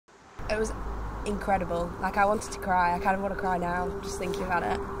It was incredible. Like, I wanted to cry. I kind of want to cry now, just thinking about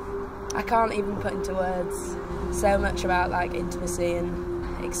it. I can't even put into words so much about, like, intimacy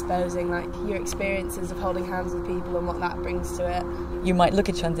and exposing, like, your experiences of holding hands with people and what that brings to it. You might look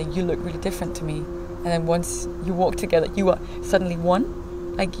at you and think, you look really different to me. And then once you walk together, you are suddenly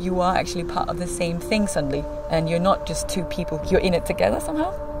one. Like, you are actually part of the same thing suddenly. And you're not just two people, you're in it together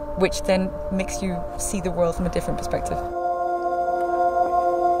somehow, which then makes you see the world from a different perspective.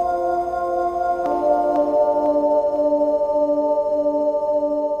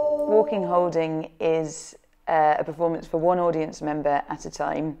 Walking Holding is a performance for one audience member at a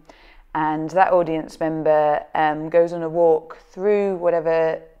time, and that audience member goes on a walk through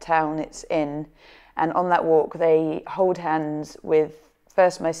whatever town it's in, and on that walk they hold hands with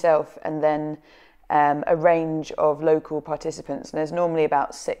first myself and then a range of local participants, and there's normally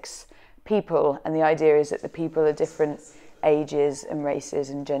about 6 people, and the idea is that the people are different ages and races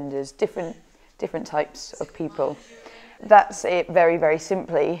and genders, different types of people. That's it very, very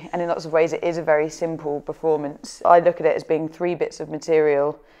simply, and in lots of ways it is a very simple performance. I look at it as being 3 bits of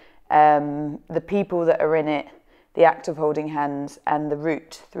material, the people that are in it, the act of holding hands, and the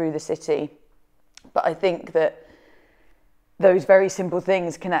route through the city. But I think that those very simple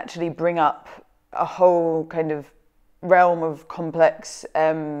things can actually bring up a whole kind of realm of complex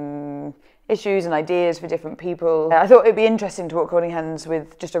issues and ideas for different people. I thought it'd be interesting to walk holding hands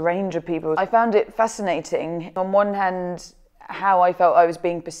with just a range of people. I found it fascinating. On one hand, how I felt I was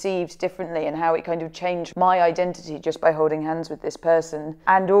being perceived differently and how it kind of changed my identity just by holding hands with this person.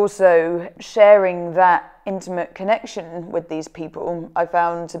 And also sharing that intimate connection with these people, I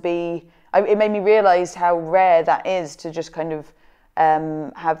found to be, it made me realise how rare that is, to just kind of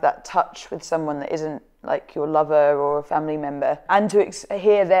have that touch with someone that isn't like your lover or a family member, and to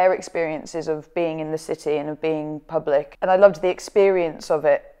hear their experiences of being in the city and of being public. And I loved the experience of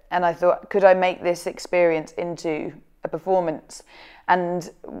it, and I thought, could I make this experience into a performance? And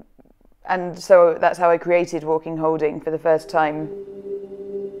so that's how I created Walking Holding for the first time.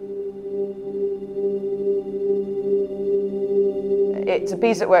 It's a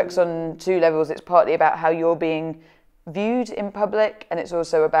piece that works on 2 levels. It's partly about how you're being viewed in public, and it's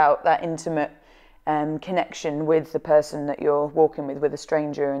also about that intimate connection with the person that you're walking with a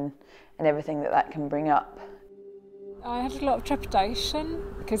stranger, and everything that can bring up. I had a lot of trepidation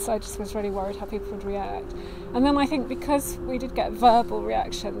because I just was really worried how people would react. And then I think because we did get verbal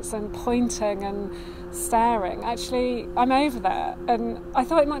reactions and pointing and staring, actually I'm over that. And I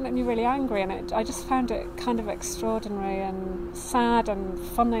thought it might make me really angry, and I just found it kind of extraordinary and sad and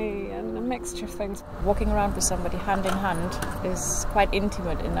funny and a mixture of things. Walking around with somebody hand in hand is quite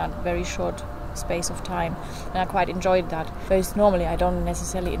intimate in that very short space of time, and I quite enjoyed that. Whereas normally I don't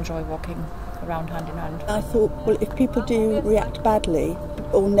necessarily enjoy walking around hand in hand. I thought, well, if people do react badly,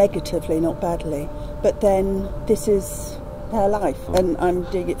 or negatively, not badly, but then this is their life, and I'm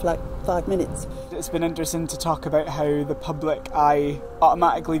doing it for like 5 minutes. It's been interesting to talk about how the public eye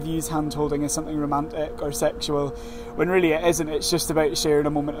automatically views hand-holding as something romantic or sexual, when really it isn't. It's just about sharing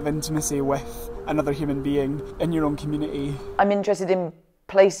a moment of intimacy with another human being in your own community. I'm interested in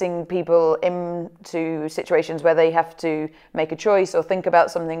placing people into situations where they have to make a choice or think about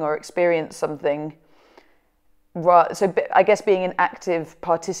something or experience something. So I guess being an active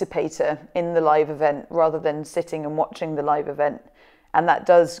participator in the live event rather than sitting and watching the live event. And that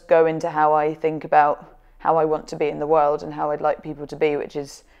does go into how I think about how I want to be in the world and how I'd like people to be, which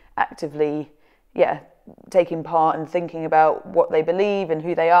is actively, taking part and thinking about what they believe and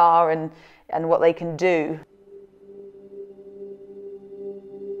who they are and what they can do.